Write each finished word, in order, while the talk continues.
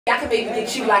I can maybe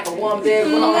get you like a one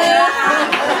bedroom.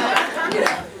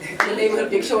 Yeah. The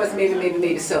neighborhood big choice,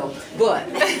 maybe so. But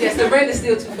yes, the rent is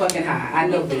still too fucking high. I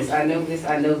know this.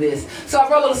 So I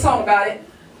wrote a little song about it.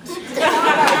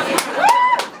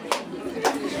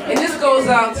 And this goes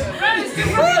out. The rent is too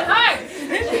fucking high.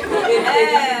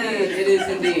 It is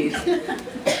indeed.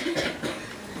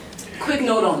 Quick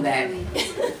note on that.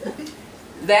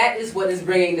 That is what is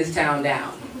bringing this town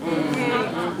down.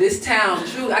 This town,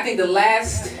 true, I think the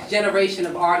last generation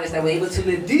of artists that were able to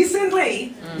live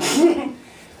decently,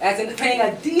 as in paying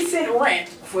a decent rent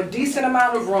for a decent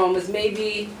amount of room, is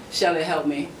maybe, Shelley, help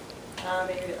me.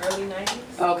 Maybe the early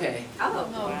 90s. Okay.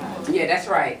 Oh. Yeah, that's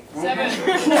right.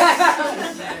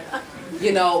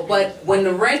 You know, but when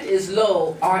the rent is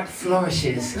low, art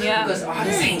flourishes. Yeah. Because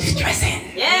artists ain't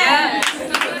stressing. Yeah.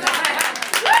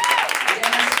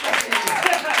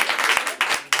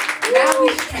 Now we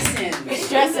stressing.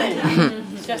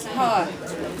 Stressing hard.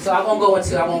 So I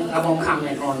won't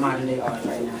comment on modern day art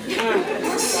right now.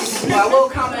 But I will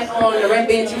comment on the rent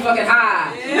being too fucking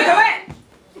high. Look at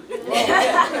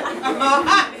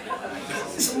that!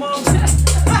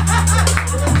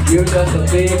 You're just a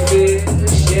big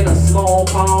fish in a small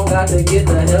pond, got to get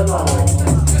the hell on.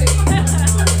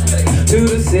 To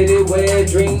the city where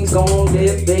dreams gon'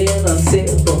 live in a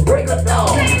city for break of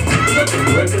dawn.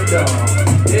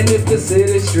 And if the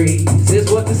city streets is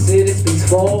what the city speaks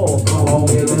for, come on,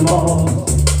 give them all.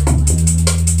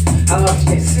 I'll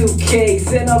your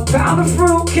suitcase and a pound of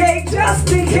fruitcake just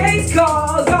in case,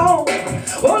 cause oh,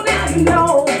 well now you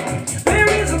know there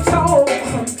is a toll.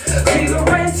 See the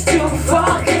rent's too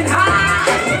fucking high.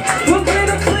 Look at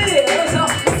the clears,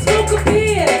 smoke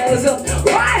appears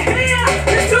right here.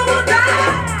 It's to a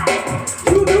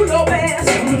die. You do your best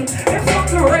and fuck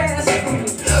the rest.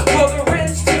 For the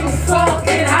rent's too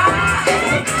fucking high.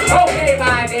 Okay,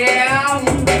 my dear,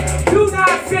 do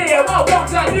not fear. Welcome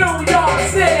to New York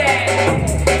City.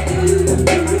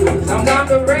 Sometimes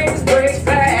the race breaks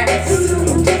fast.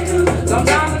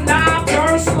 Sometimes the knob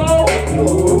turns slow.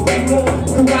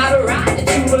 You gotta ride it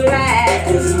to relax.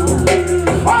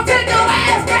 Or take your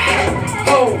ass back.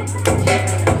 Oh.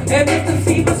 And if the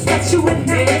fever sweats you at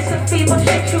night, if the fever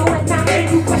shakes you at night, and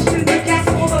you question the gas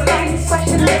or the lights,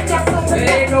 question the gas or the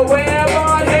lights. Ain't nowhere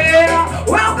but here.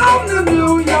 Welcome to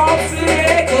New York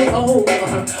City. Oh,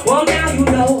 well now you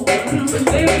know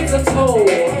there is a toll.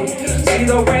 See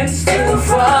the rent's too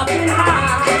fucking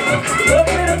high.